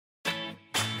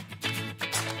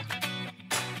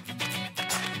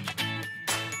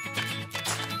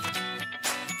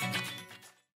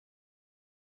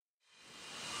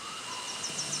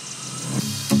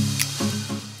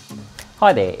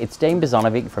Hi there, it's Dean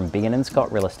Bozunovic from Biggin &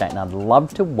 Scott Real Estate, and I'd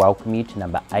love to welcome you to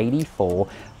number 84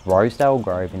 Rosedale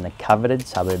Grove in the coveted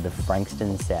suburb of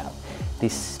Frankston South.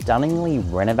 This stunningly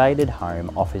renovated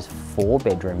home offers 4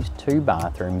 bedrooms, 2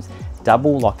 bathrooms,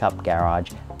 double lock-up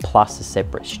garage, plus a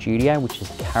separate studio which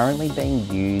is currently being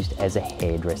used as a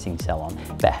hairdressing salon,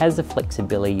 but has the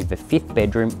flexibility of a 5th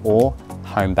bedroom or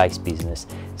home-based business.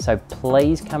 So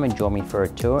please come and join me for a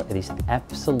tour of this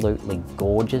absolutely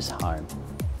gorgeous home.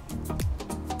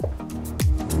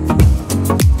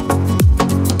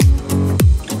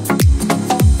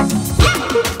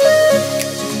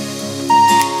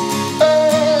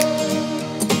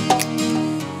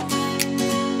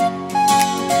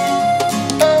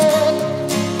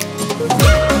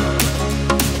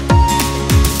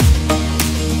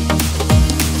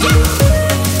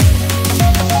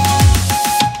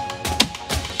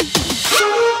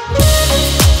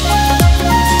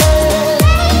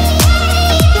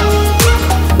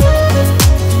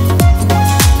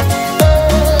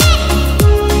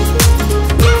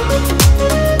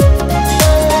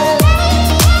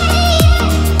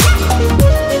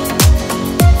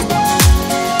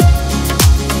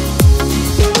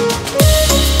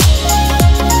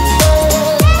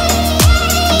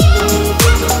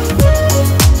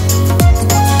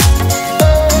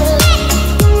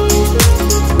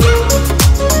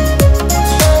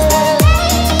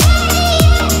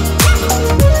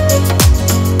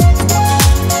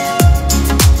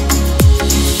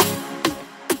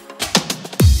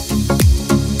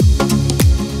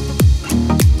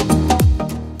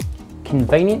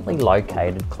 Conveniently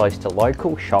located close to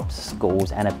local shops,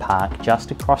 schools and a park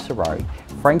just across the road,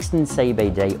 Frankston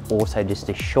CBD also just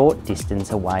a short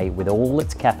distance away with all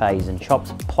its cafes and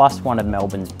shops, plus one of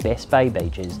Melbourne's best bay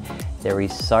beaches. There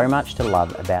is so much to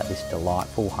love about this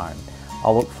delightful home.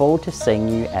 I look forward to seeing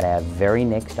you at our very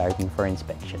next open for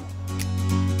inspection.